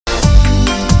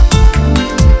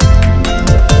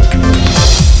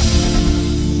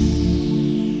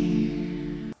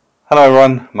Hello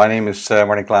everyone, my name is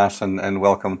Martin Klaas and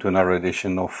welcome to another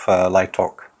edition of Light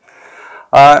Talk.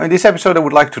 In this episode I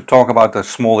would like to talk about a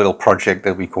small little project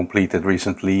that we completed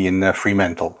recently in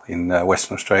Fremantle in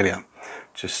Western Australia,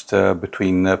 just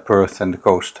between Perth and the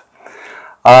coast.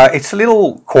 It's a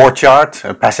little courtyard,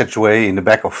 a passageway in the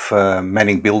back of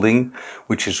Manning Building,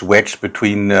 which is wedged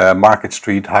between Market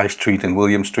Street, High Street and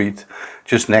William Street,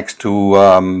 just next to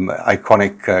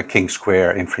iconic King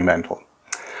Square in Fremantle.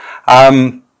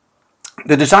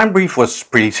 The design brief was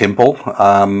pretty simple.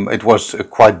 It was a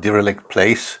quite derelict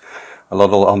place, a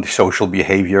lot of antisocial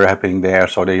behavior happening there,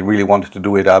 so they really wanted to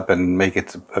do it up and make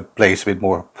it a place a bit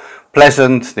more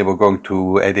pleasant. They were going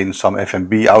to add in some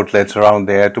F&B outlets around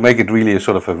there to make it really a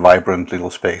sort of a vibrant little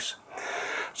space.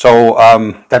 So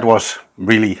that was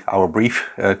really our brief,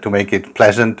 to make it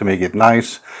pleasant, to make it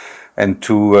nice, and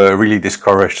to really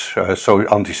discourage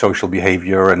antisocial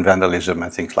behavior and vandalism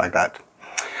and things like that.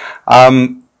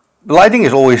 The lighting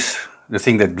is always the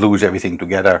thing that glues everything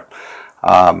together.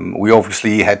 We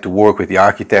obviously had to work with the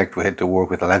architect, we had to work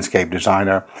with the landscape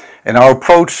designer, and our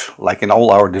approach, like in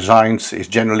all our designs, is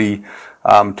generally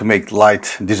to make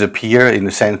light disappear in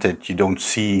the sense that you don't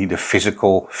see the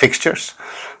physical fixtures,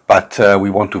 but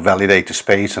we want to validate the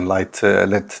space and let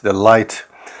the light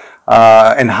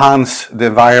enhance the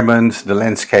environment, the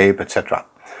landscape, etc.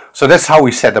 So that's how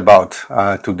we set about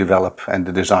to develop and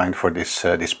the design for this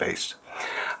space.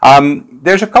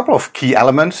 There's a couple of key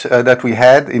elements that we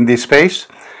had in this space,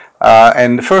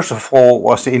 and first of all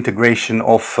was the integration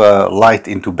of light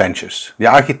into benches. The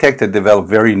architect had developed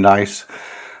very nice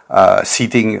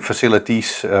seating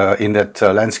facilities in that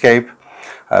landscape,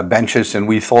 benches, and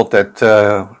we thought that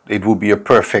it would be a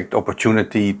perfect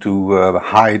opportunity to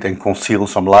hide and conceal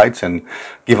some lights and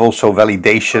give also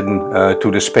validation to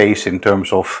the space in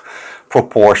terms of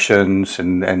proportions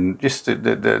and just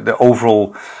the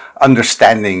overall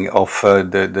understanding of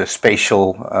the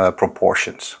spatial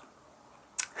proportions.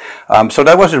 So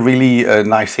that was a really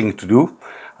nice thing to do.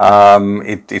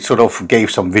 It sort of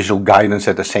gave some visual guidance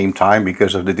at the same time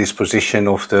because of the disposition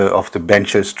of the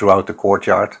benches throughout the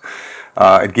courtyard.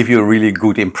 It gave you a really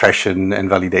good impression and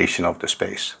validation of the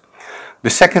space.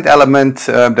 The second element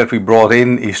that we brought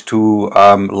in is to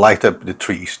light up the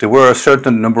trees. There were a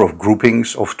certain number of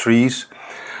groupings of trees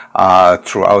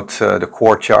throughout the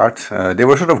courtyard. They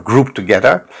were sort of grouped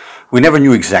together. We never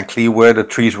knew exactly where the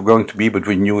trees were going to be, but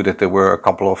we knew that there were a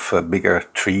couple of bigger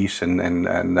trees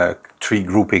and tree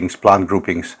groupings, plant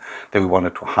groupings that we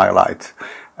wanted to highlight.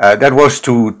 That was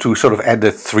to sort of add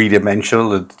the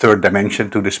third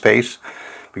dimension to the space,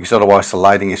 because otherwise the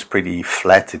lighting is pretty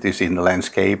flat. It is in the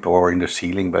landscape or in the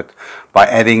ceiling, but by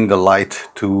adding the light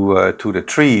to the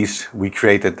trees, we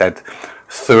created that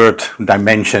third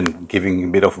dimension, giving a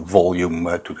bit of volume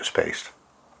to the space.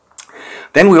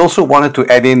 Then we also wanted to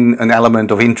add in an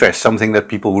element of interest, something that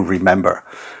people will remember,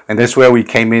 and that's where we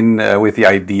came in with the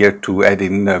idea to add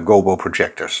in gobo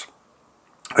projectors.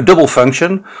 A double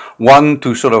function, one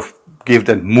to sort of give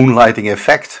that moonlighting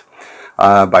effect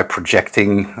by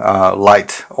projecting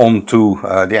light onto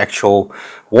the actual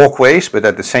walkways, but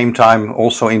at the same time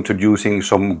also introducing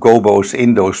some gobos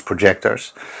in those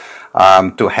projectors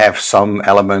to have some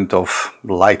element of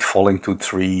light falling to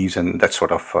trees and that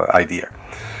sort of idea.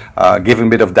 Giving a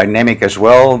bit of dynamic as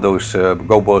well. Those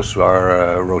gobos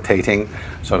are rotating,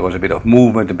 so there was a bit of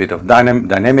movement, a bit of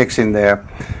dynamics in there,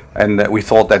 and we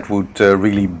thought that would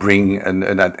really bring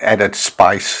an added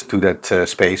spice to that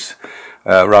space,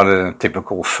 rather than a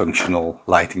typical functional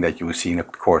lighting that you would see in a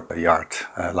courtyard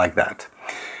like that.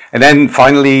 And then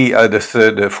finally,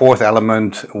 the fourth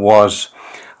element was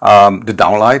the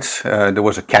downlights. There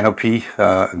was a canopy,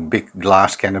 a big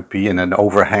glass canopy, and an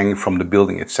overhang from the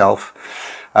building itself,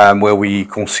 where we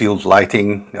concealed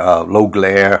lighting, low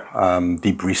glare,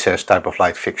 deep recess type of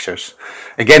light fixtures.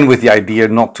 Again, with the idea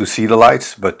not to see the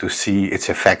lights, but to see its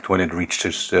effect when it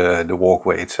reaches the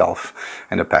walkway itself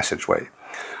and the passageway.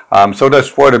 So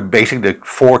that's were the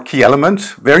four key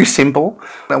elements. Very simple.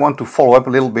 I want to follow up a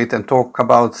little bit and talk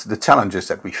about the challenges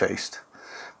that we faced.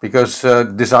 Because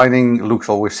designing looks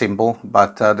always simple,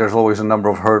 but there's always a number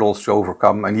of hurdles to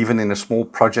overcome. And even in a small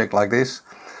project like this,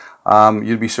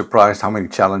 you'd be surprised how many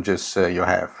challenges you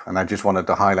have. And I just wanted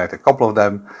to highlight a couple of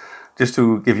them, just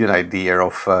to give you an idea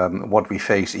of what we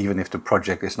face, even if the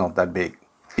project is not that big.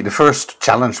 The first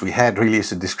challenge we had really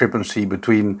is the discrepancy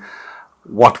between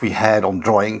what we had on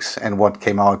drawings and what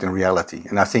came out in reality.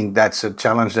 And I think that's a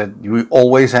challenge that you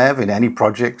always have in any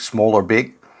project, small or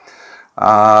big.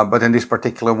 But in this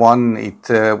particular one, it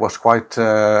was quite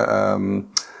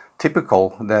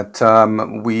typical that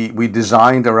we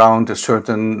designed around a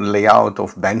certain layout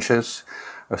of benches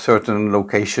certain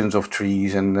locations of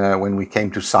trees, and when we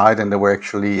came to site and they were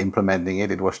actually implementing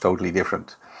it, it was totally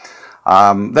different.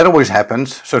 That always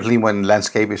happens, certainly when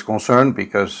landscape is concerned,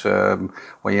 because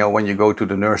when you go to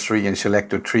the nursery and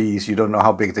select the trees, you don't know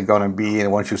how big they're going to be,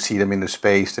 and once you see them in the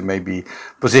space, they may be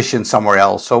positioned somewhere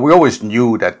else. So we always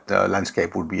knew that the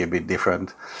landscape would be a bit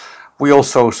different. We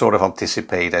also sort of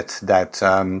anticipated that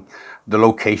the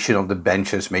location of the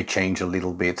benches may change a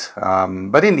little bit,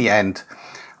 but in the end,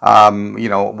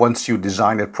 once you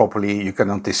design it properly, you can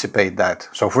anticipate that.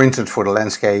 So, for instance, for the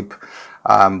landscape,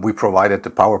 we provided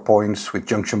the PowerPoints with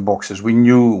junction boxes. We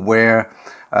knew where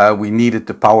we needed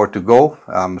the power to go,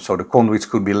 so the conduits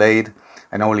could be laid.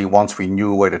 And only once we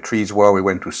knew where the trees were, we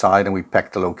went to site and we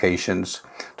packed the locations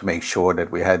to make sure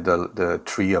that we had the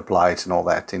tree uplights and all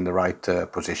that in the right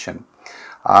position.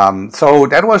 So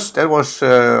that's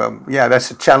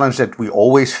a challenge that we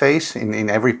always face in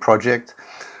every project.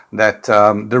 That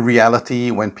the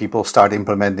reality when people start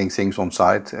implementing things on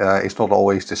site is not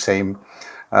always the same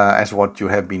as what you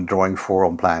have been drawing for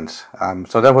on plans.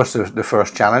 So that was the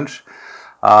first challenge.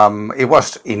 It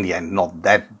was in the end not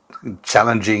that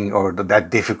challenging or that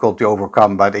difficult to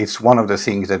overcome, but it's one of the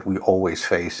things that we always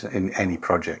face in any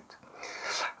project.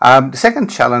 The second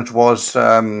challenge was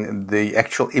the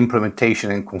actual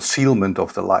implementation and concealment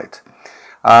of the light.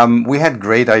 We had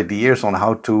great ideas on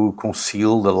how to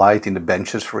conceal the light in the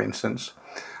benches, for instance.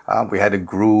 We had a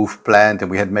groove planned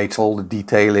and we had made all the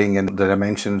detailing and the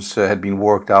dimensions had been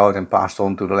worked out and passed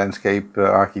on to the landscape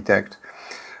architect.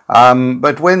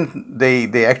 But when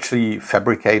they actually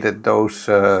fabricated those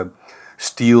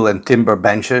steel and timber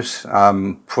benches,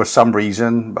 for some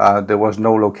reason there was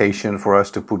no location for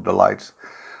us to put the lights.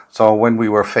 So when we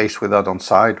were faced with that on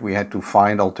site, we had to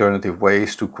find alternative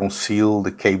ways to conceal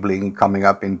the cabling coming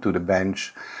up into the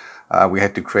bench. We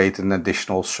had to create an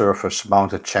additional surface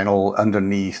mounted channel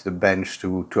underneath the bench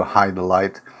to hide the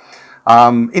light.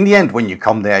 In the end, when you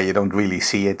come there, you don't really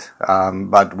see it,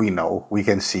 but we know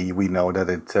that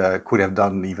it could have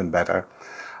done even better.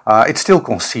 It's still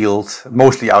concealed,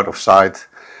 mostly out of sight.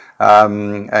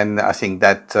 And I think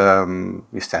that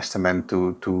is testament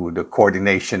to the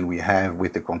coordination we have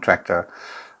with the contractor.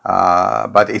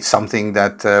 But it's something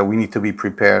that we need to be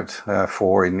prepared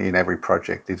for in every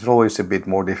project. It's always a bit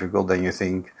more difficult than you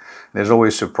think. There's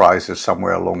always surprises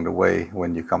somewhere along the way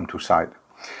when you come to site.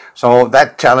 So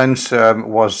that challenge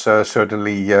was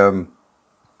certainly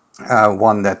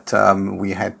one that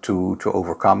we had to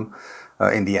overcome.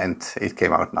 In the end, it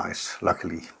came out nice,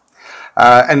 luckily.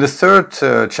 And the third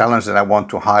challenge that I want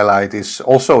to highlight is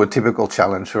also a typical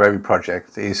challenge for every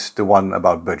project, is the one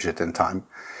about budget and time.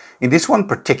 In this one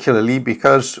particularly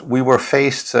because we were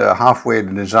faced halfway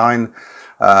in the design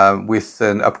with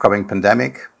an upcoming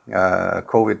pandemic.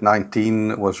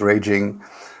 COVID-19 was raging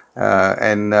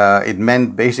and it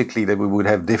meant basically that we would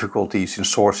have difficulties in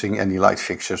sourcing any light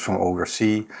fixtures from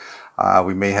overseas.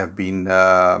 We may have been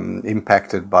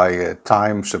impacted by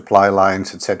time, supply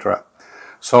lines, etc.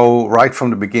 So right from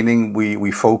the beginning,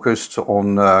 we focused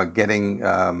on getting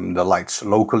the lights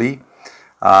locally.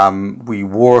 We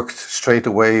worked straight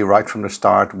away, right from the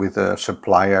start, with a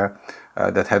supplier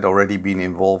that had already been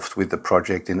involved with the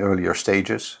project in earlier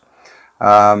stages.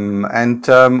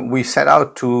 And we set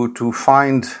out to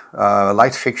find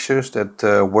light fixtures that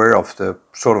were of the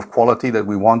sort of quality that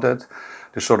we wanted,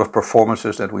 the sort of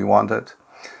performances that we wanted,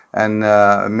 and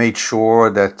made sure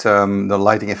that the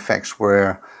lighting effects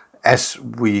were as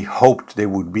we hoped they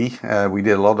would be. We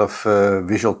did a lot of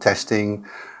visual testing,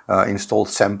 installed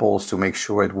samples to make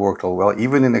sure it worked all well.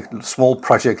 Even in a small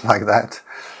project like that,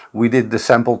 we did the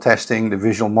sample testing, the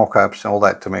visual mock-ups, and all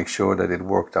that to make sure that it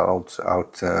worked out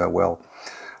well.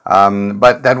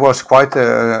 But that was quite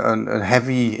a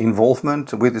heavy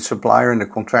involvement with the supplier and the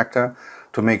contractor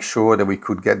to make sure that we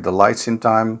could get the lights in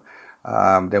time,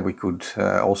 that we could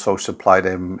also supply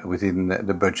them within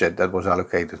the budget that was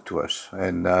allocated to us.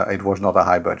 And it was not a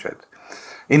high budget.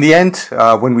 In the end,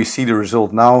 when we see the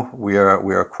result now, we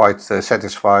are quite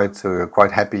satisfied, we're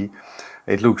quite happy.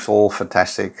 It looks all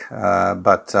fantastic,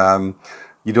 but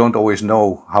you don't always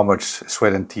know how much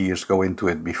sweat and tears go into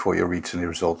it before you reach a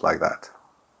result like that.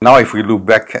 Now, if we look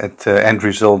back at the end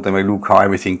result and we look how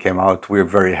everything came out, we're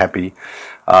very happy.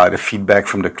 The feedback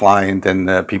from the client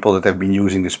and people that have been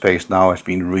using the space now has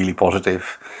been really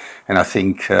positive. And I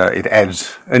think it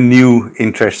adds a new,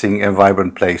 interesting and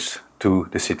vibrant place to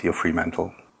the city of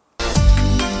Fremantle.